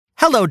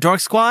Hello, Dork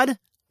Squad.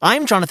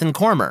 I'm Jonathan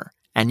Cormer,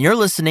 and you're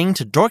listening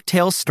to Dork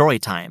Tales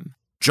Storytime.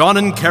 John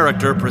in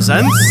Character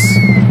presents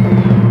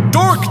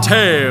Dork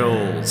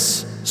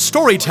Tales,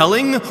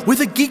 storytelling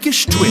with a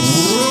geekish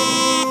twist.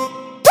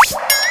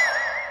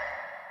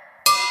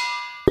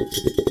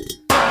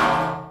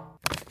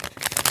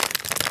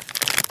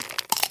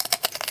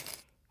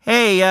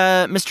 Hey,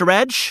 Mr.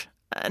 Reg,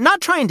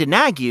 not trying to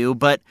nag you,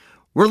 but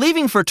we're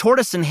leaving for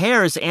Tortoise and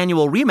Hare's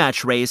annual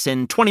rematch race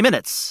in 20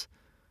 minutes.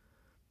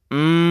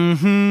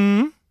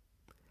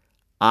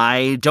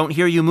 I don't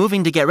hear you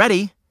moving to get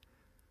ready.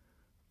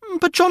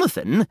 But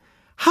Jonathan,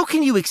 how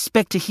can you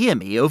expect to hear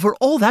me over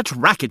all that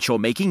racket you're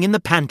making in the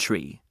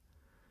pantry?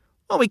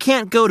 Well, we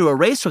can't go to a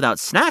race without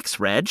snacks,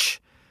 Reg.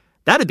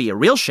 That'd be a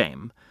real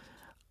shame.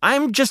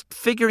 I'm just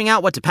figuring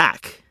out what to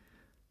pack.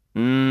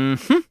 Reg,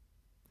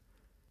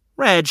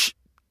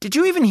 did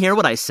you even hear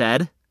what I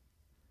said?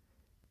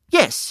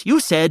 Yes,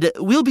 you said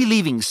we'll be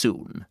leaving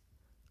soon.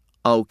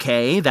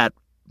 Okay, that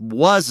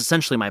was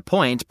essentially my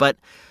point, but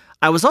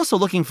I was also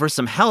looking for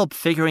some help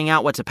figuring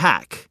out what to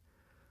pack.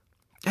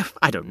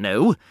 I don't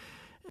know.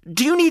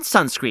 Do you need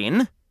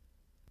sunscreen?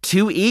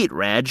 To eat,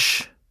 Reg.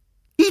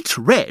 Eat,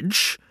 Reg?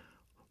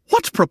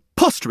 What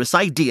preposterous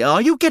idea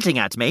are you getting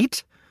at,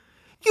 mate?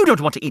 You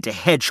don't want to eat a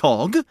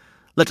hedgehog,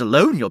 let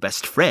alone your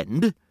best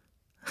friend.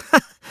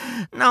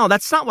 No,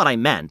 that's not what I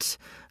meant.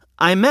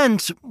 I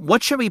meant,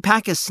 what should we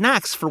pack as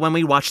snacks for when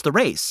we watch the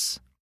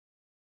race?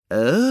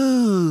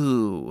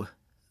 Oh,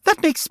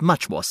 that makes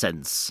much more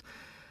sense.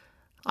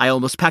 I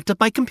almost packed up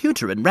my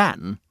computer and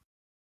ran.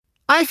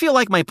 I feel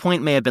like my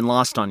point may have been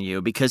lost on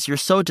you because you're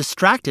so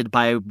distracted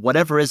by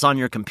whatever is on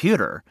your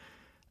computer.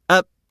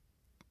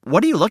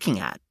 What are you looking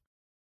at?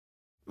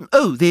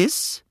 Oh,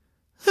 this?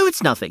 Oh,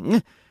 it's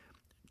nothing.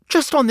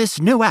 Just on this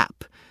new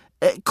app.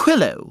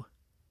 Quillo.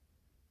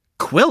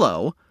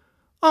 Quillo?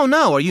 Oh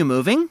no, are you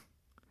moving?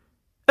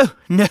 Oh,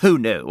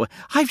 no.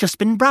 I've just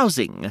been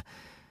browsing.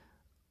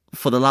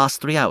 For the last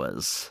 3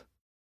 hours.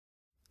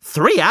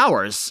 3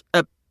 hours?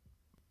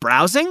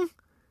 Browsing?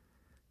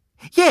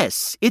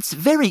 Yes, it's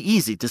very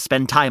easy to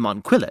spend time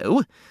on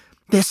Quillo.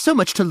 There's so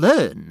much to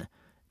learn.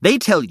 They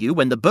tell you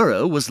when the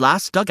burrow was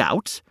last dug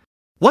out,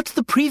 what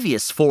the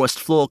previous forest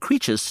floor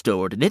creatures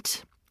stored in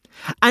it,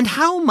 and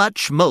how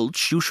much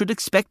mulch you should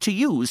expect to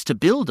use to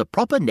build a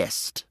proper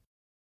nest.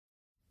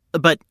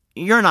 But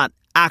you're not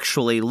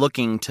actually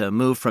looking to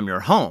move from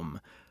your home,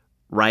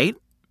 right?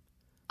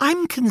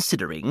 I'm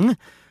considering.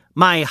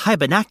 My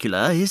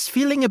hibernacula is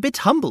feeling a bit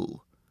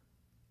humble.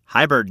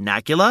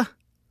 Hibernacula?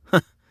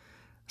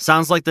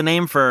 Sounds like the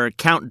name for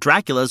Count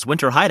Dracula's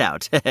winter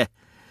hideout.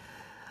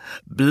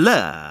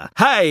 Blah.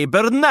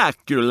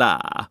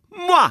 Hibernacula.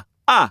 Mwah!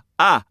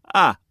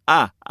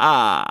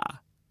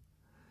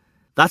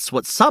 That's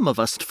what some of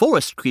us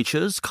forest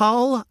creatures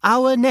call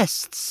our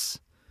nests.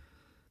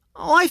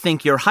 Oh, I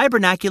think your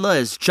hibernacula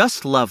is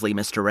just lovely,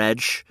 Mr.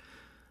 Reg.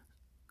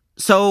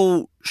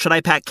 So, should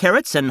I pack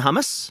carrots and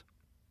hummus?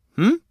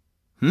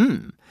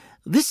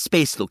 This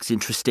space looks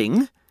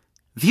interesting.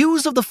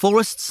 Views of the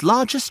forest's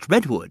largest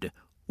redwood.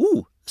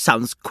 Ooh,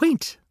 sounds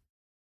quaint.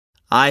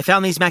 I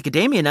found these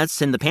macadamia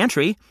nuts in the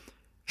pantry.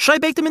 Should I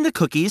bake them into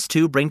cookies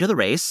to bring to the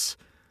race?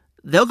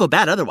 They'll go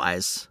bad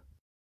otherwise.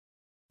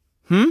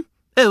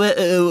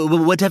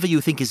 Whatever you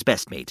think is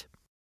best, mate.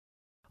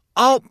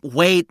 Oh,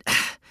 wait.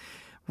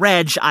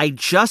 Reg, I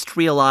just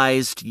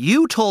realized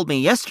you told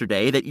me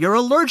yesterday that you're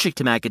allergic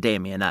to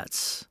macadamia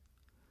nuts.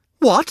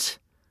 What?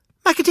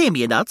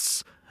 Macadamia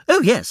nuts?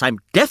 Oh, yes, I'm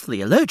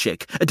deathly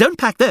allergic. Don't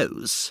pack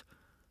those.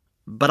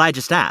 But I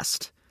just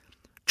asked.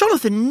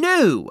 Jonathan,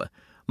 no.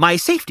 My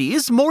safety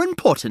is more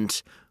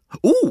important.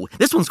 Ooh,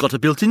 this one's got a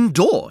built-in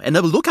door and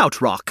a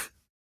lookout rock.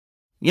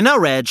 You know,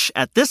 Reg,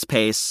 at this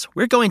pace,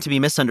 we're going to be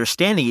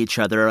misunderstanding each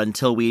other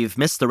until we've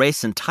missed the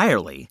race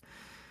entirely.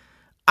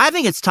 I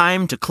think it's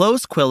time to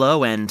close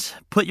Quillo and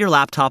put your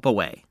laptop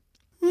away.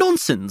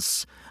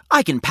 Nonsense.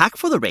 I can pack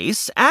for the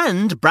race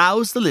and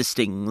browse the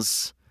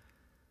listings.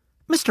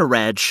 Mr.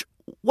 Reg,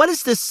 what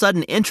is this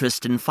sudden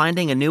interest in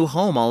finding a new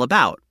home all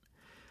about?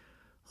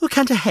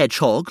 Can't a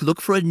hedgehog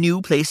look for a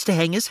new place to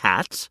hang his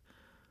hat?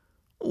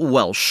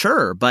 Well,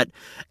 sure, but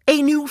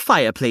a new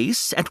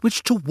fireplace at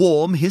which to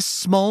warm his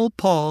small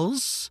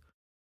paws?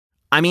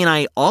 I mean,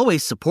 I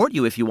always support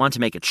you if you want to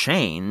make a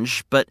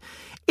change, but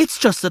it's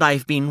just that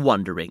I've been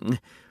wondering,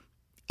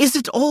 is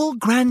it all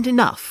grand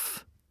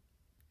enough?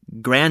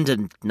 Grand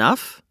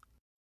enough?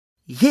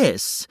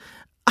 Yes,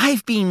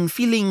 I've been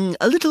feeling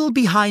a little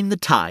behind the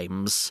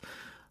times.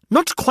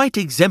 Not quite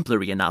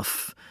exemplary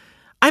enough.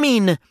 I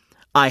mean,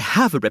 I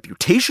have a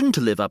reputation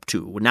to live up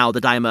to now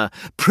that I'm a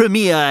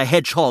premier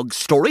hedgehog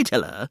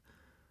storyteller.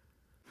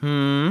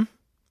 Oh,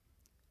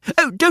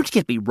 don't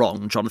get me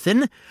wrong,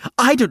 Jonathan.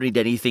 I don't need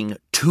anything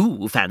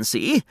too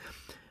fancy.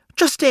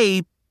 Just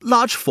a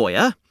large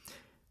foyer,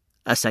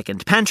 a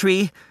second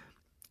pantry,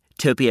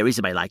 topiaries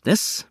in my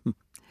likeness,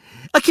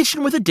 a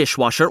kitchen with a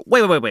dishwasher.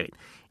 Wait.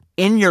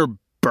 In your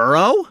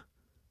burrow?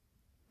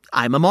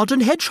 I'm a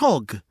modern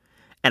hedgehog,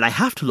 and I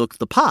have to look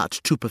the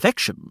part to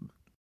perfection.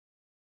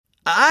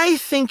 I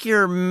think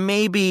you're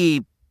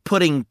maybe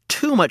putting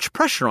too much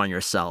pressure on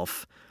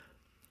yourself.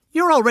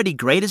 You're already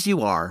great as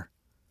you are.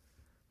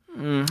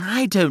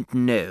 I don't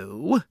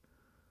know.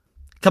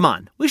 Come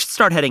on, we should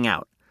start heading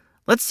out.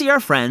 Let's see our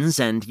friends,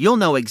 and you'll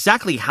know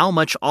exactly how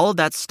much all of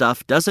that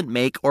stuff doesn't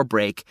make or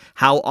break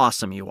how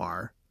awesome you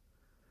are.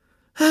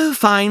 Oh,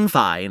 fine.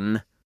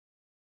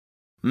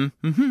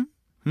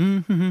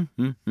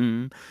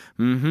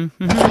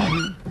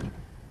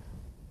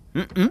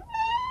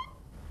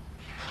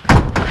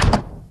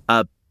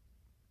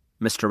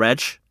 Mr.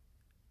 Reg?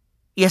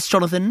 Yes,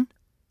 Jonathan?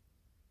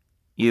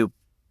 You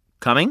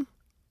coming?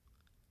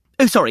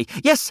 Oh, sorry.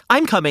 Yes,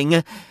 I'm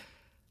coming.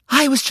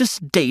 I was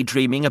just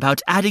daydreaming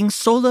about adding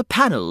solar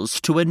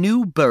panels to a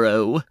new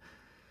burrow.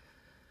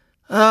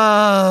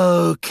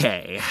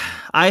 Okay,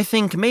 I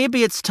think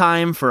maybe it's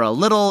time for a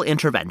little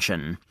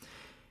intervention.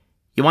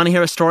 You want to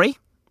hear a story?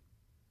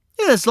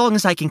 As long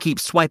as I can keep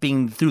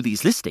swiping through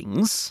these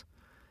listings.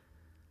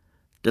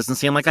 Doesn't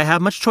seem like I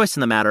have much choice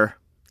in the matter.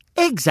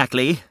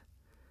 Exactly.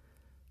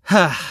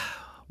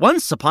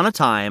 Once upon a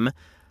time,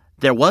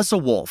 there was a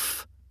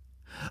wolf.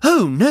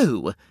 Oh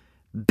no!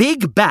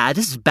 Big Bad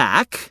is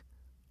back!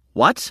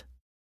 What?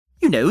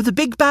 You know, the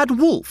big bad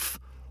wolf,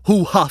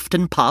 who huffed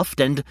and puffed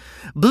and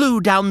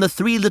blew down the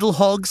three little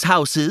hogs'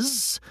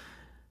 houses.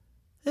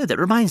 Oh, that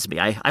reminds me,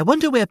 I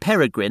wonder where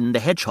Peregrine the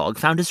hedgehog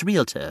found his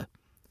realtor.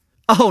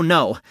 Oh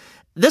no,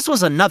 this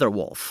was another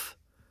wolf.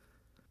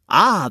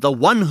 Ah, the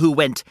one who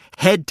went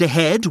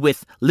head-to-head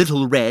with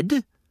Little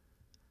Red?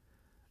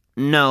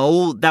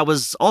 No, that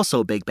was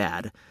also Big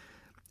Bad.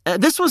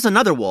 This was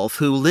another wolf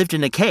who lived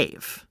in a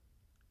cave.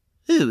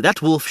 Ooh,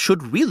 that wolf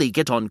should really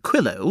get on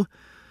Quillo.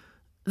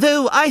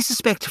 Though I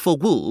suspect for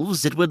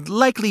wolves it would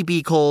likely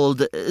be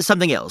called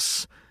something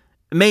else.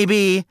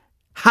 Maybe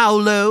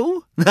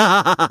Howlo?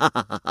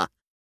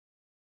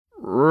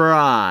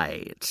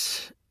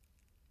 Right.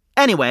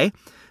 Anyway,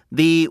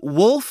 the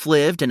wolf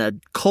lived in a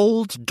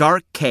cold,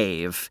 dark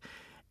cave,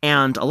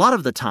 and a lot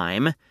of the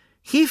time,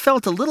 he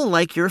felt a little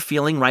like you're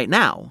feeling right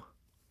now.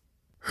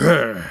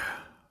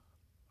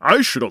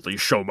 I should only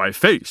show my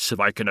face if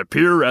I can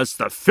appear as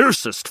the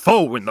fiercest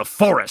foe in the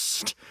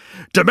forest,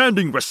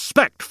 demanding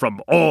respect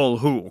from all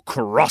who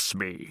cross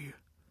me.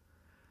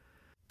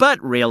 But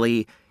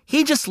really,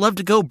 he just loved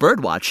to go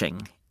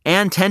birdwatching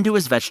and tend to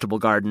his vegetable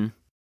garden.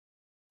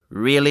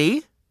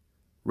 Really?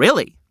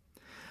 Really.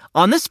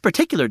 On this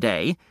particular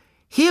day,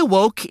 he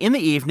awoke in the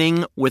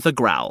evening with a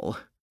growl.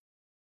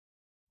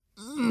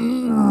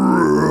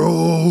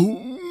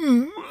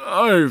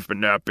 I've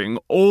been napping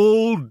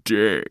all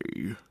day,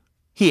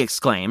 he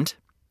exclaimed.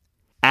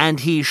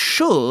 And he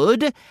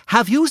should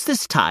have used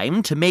this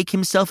time to make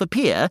himself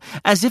appear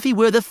as if he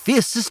were the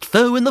fiercest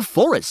foe in the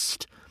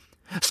forest,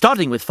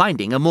 starting with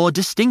finding a more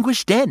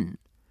distinguished den.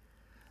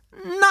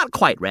 Not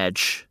quite, Reg.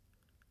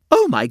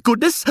 Oh my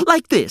goodness,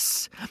 like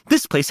this.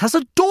 This place has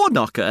a door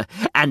knocker,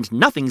 and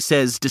nothing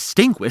says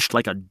distinguished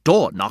like a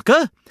door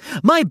knocker.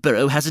 My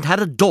burrow hasn't had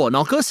a door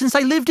knocker since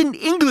I lived in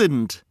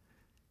England.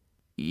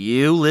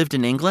 You lived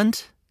in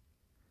England?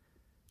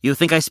 You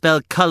think I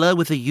spell color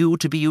with a U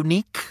to be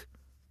unique?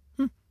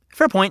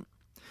 Fair point.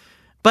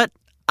 But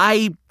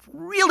I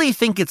really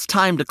think it's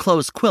time to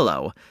close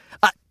Quillo.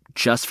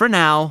 Just for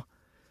now.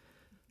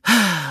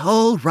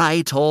 All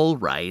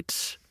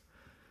right.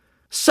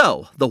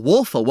 So, the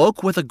wolf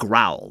awoke with a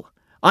growl,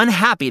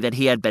 unhappy that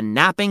he had been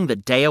napping the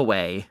day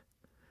away.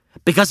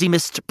 Because he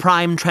missed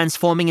Prime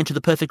transforming into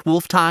the perfect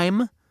wolf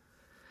time?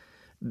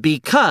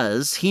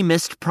 Because he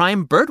missed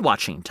Prime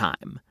birdwatching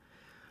time.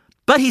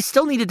 But he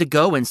still needed to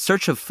go in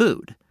search of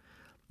food.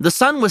 The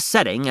sun was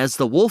setting as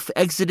the wolf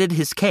exited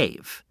his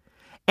cave.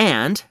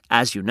 And,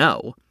 as you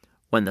know,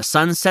 when the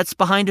sun sets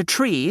behind a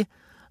tree,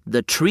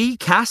 the tree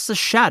casts a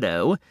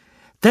shadow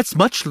that's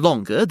much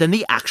longer than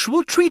the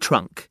actual tree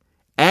trunk.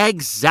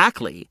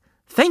 Exactly.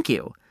 Thank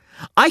you.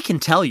 I can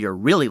tell you're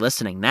really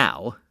listening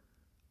now.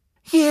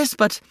 Yes,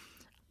 but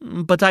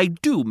I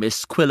do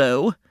miss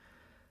Quillo.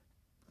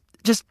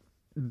 Just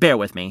bear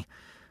with me.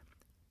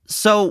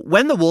 So,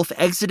 when the wolf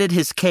exited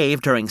his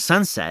cave during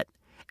sunset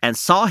and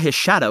saw his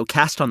shadow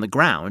cast on the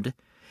ground,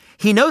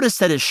 he noticed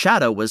that his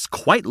shadow was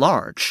quite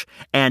large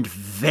and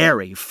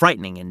very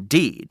frightening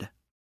indeed.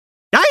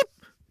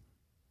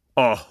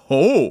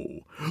 Oh,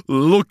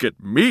 look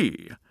at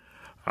me.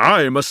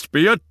 I must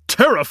be a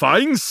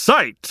terrifying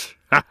sight.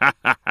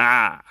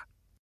 The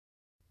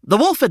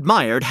wolf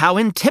admired how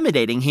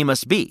intimidating he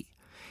must be.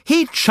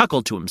 He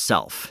chuckled to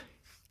himself.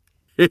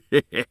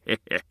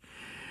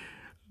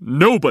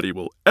 Nobody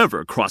will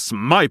ever cross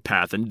my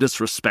path and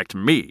disrespect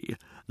me.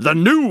 The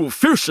new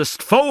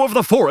fiercest foe of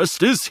the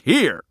forest is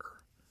here.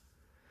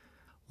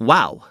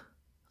 Wow,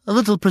 a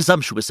little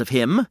presumptuous of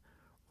him,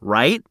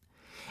 right?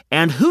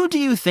 And who do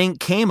you think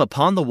came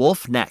upon the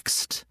wolf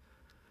next?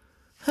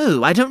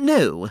 Oh, I don't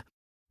know.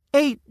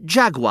 A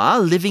jaguar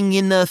living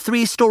in a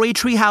 3-story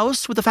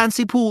treehouse with a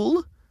fancy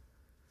pool?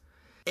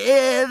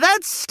 That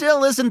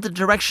still isn't the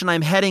direction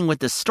I'm heading with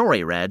this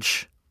story, Reg.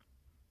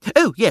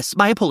 Oh, yes,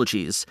 my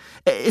apologies.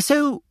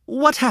 So,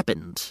 what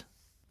happened?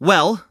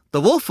 Well,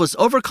 The wolf was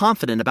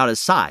overconfident about his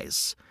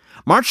size,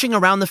 marching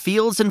around the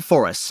fields and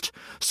forest,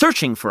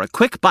 searching for a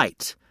quick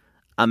bite.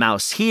 A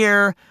mouse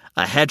here,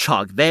 a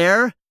hedgehog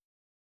there.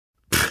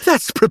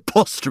 That's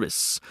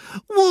preposterous.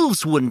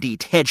 Wolves wouldn't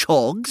eat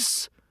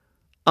hedgehogs.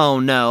 Oh,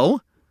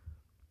 no?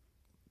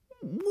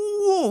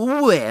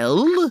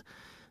 Well,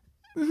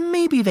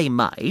 maybe they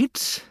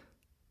might.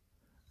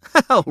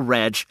 Oh,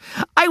 Reg,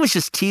 I was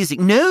just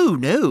teasing.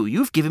 No,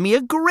 you've given me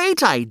a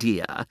great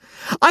idea.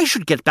 I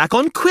should get back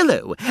on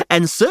Quillo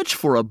and search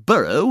for a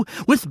burrow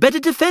with better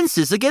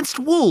defenses against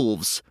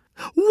wolves.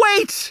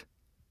 Wait!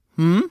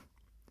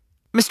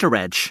 Mr.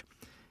 Reg,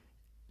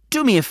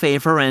 do me a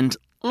favor and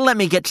let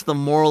me get to the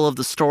moral of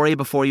the story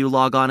before you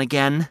log on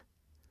again.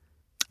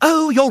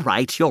 Oh, you're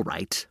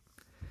right.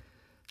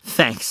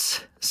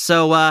 Thanks.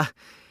 So,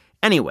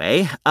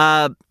 anyway,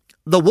 the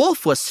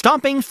wolf was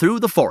stomping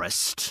through the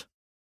forest.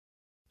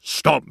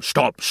 Stomp,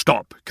 stomp,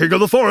 stomp, king of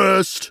the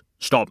forest!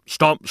 Stomp,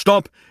 stomp,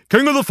 stomp,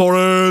 king of the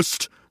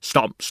forest!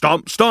 Stomp,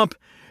 stomp, stomp,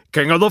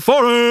 king of the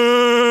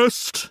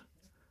forest!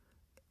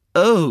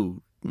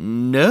 Oh,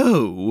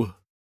 no.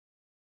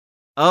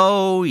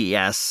 Oh,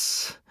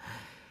 yes.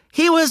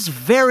 He was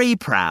very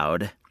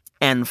proud,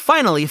 and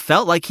finally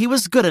felt like he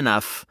was good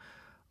enough.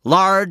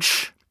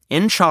 Large,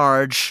 in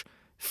charge,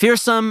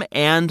 fearsome,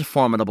 and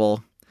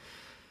formidable.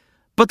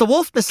 But the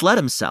wolf misled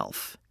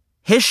himself.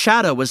 His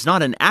shadow was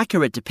not an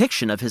accurate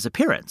depiction of his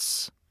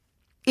appearance.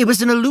 It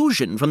was an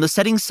illusion from the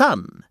setting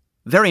sun,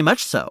 very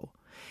much so.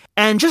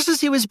 And just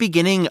as he was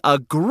beginning a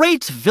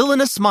great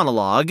villainous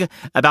monologue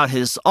about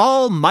his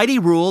almighty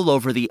rule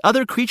over the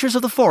other creatures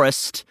of the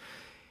forest,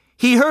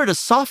 he heard a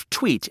soft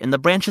tweet in the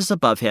branches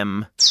above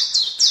him.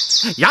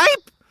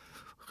 Yipe!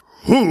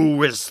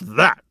 Who is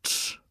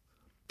that?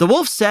 The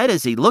wolf said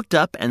as he looked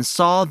up and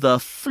saw the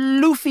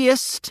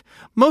floofiest,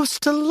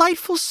 most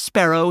delightful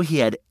sparrow he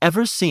had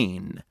ever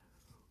seen.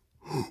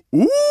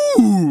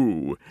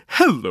 Ooh!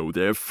 Hello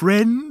there,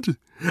 friend.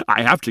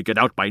 I have to get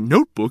out my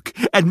notebook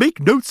and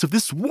make notes of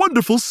this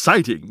wonderful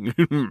sighting.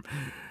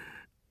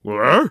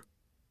 Where?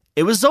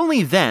 It was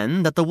only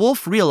then that the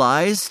wolf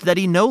realized that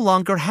he no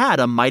longer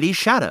had a mighty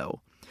shadow,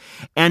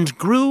 and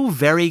grew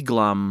very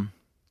glum.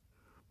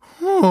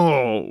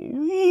 Oh,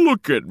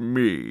 look at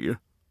me.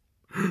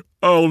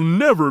 I'll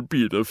never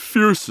be the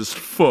fiercest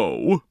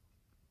foe.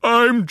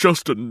 I'm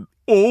just an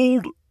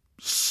old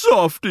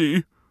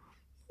softy.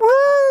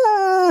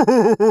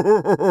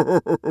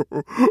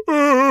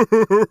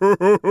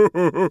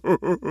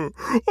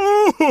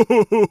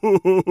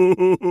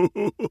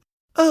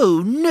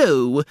 Oh,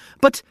 no,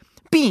 but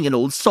being an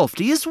old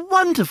softy is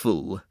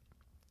wonderful.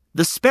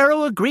 The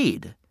sparrow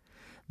agreed.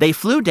 They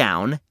flew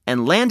down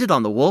and landed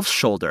on the wolf's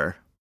shoulder.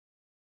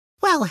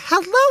 Well,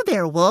 hello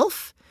there,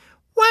 wolf.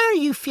 Why are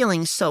you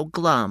feeling so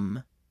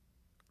glum?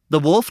 The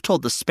wolf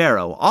told the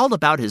sparrow all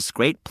about his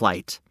great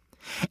plight.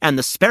 And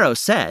the sparrow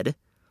said,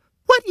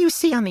 What you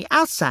see on the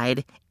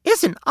outside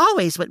isn't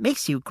always what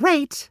makes you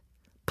great.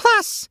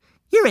 Plus,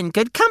 you're in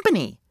good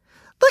company.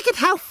 Look at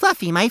how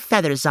fluffy my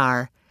feathers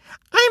are.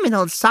 I'm an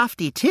old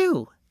softy,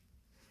 too.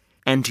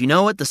 And do you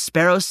know what the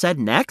sparrow said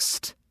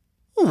next?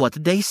 What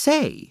did they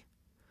say?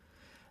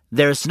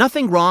 There's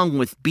nothing wrong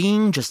with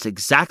being just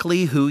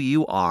exactly who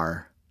you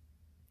are.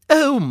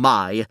 Oh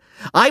my,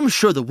 I'm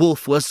sure the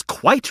wolf was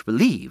quite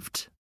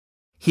relieved.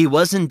 He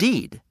was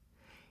indeed.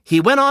 He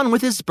went on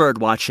with his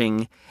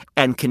bird-watching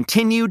and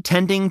continued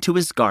tending to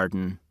his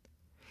garden.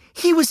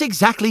 He was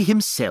exactly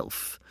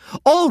himself,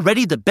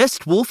 already the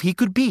best wolf he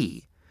could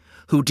be,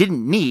 who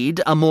didn't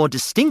need a more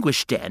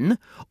distinguished den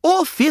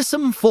or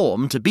fearsome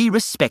form to be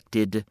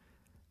respected.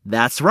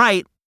 That's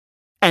right.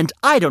 And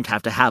I don't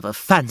have to have a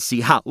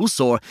fancy house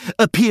or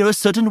appear a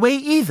certain way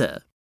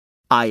either.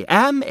 I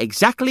am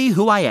exactly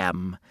who I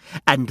am,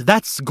 and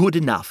that's good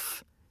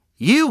enough.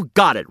 You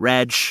got it,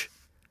 Reg.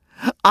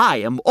 I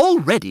am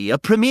already a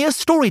premier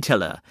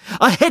storyteller,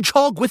 a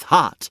hedgehog with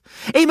heart,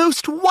 a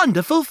most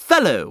wonderful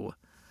fellow.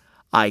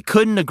 I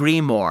couldn't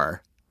agree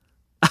more.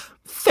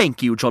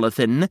 Thank you,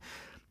 Jonathan.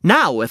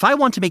 Now, if I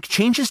want to make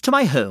changes to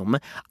my home,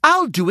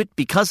 I'll do it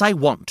because I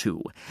want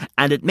to,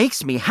 and it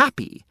makes me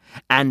happy,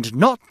 and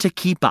not to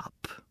keep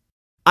up.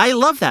 I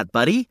love that,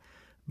 buddy.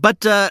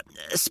 But,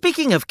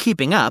 speaking of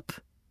keeping up...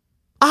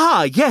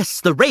 Ah, yes,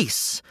 the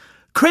race.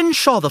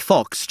 Crenshaw the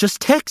fox just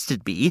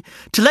texted me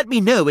to let me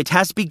know it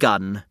has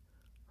begun.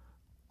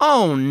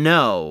 Oh,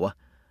 no.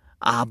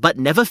 But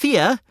never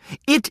fear.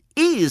 It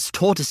is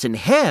Tortoise and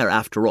Hare,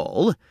 after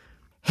all.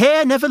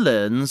 Hare never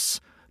learns.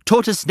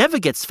 Tortoise never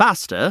gets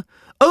faster,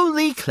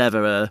 only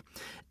cleverer.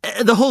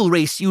 The whole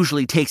race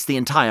usually takes the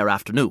entire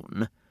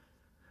afternoon.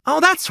 Oh,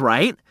 that's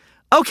right.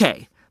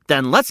 Okay,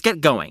 then let's get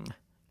going.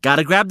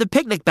 Gotta grab the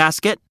picnic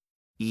basket.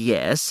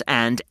 Yes,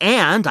 and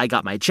I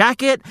got my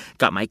jacket,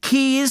 got my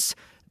keys.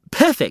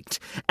 Perfect.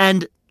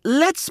 And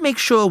let's make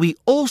sure we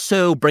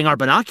also bring our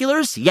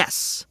binoculars.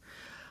 Yes.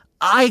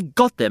 I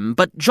got them,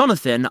 but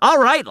Jonathan, all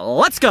right,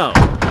 let's go.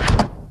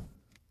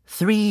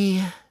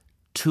 3,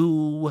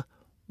 2,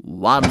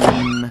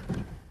 1.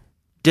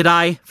 Did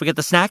I forget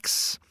the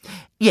snacks?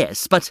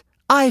 Yes, but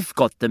I've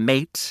got them,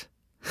 mate.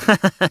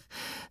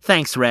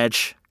 Thanks, Reg.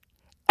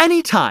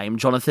 Anytime,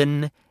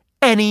 Jonathan.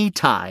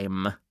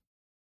 Anytime.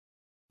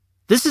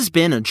 This has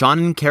been a John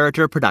and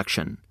Character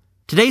production.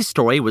 Today's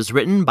story was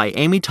written by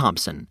Amy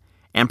Thompson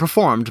and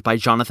performed by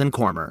Jonathan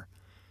Cormer.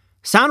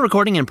 Sound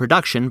recording and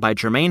production by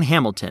Jermaine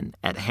Hamilton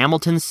at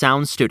Hamilton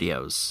Sound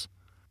Studios.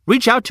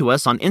 Reach out to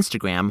us on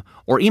Instagram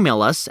or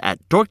email us at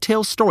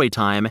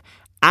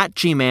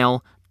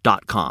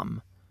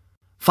dorktalestorytime@gmail.com.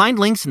 Find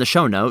links in the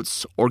show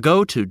notes or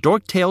go to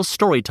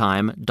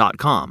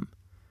dorktalestorytime.com.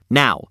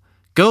 Now,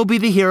 go be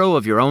the hero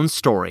of your own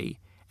story,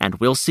 and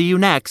we'll see you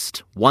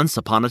next Once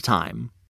Upon a Time.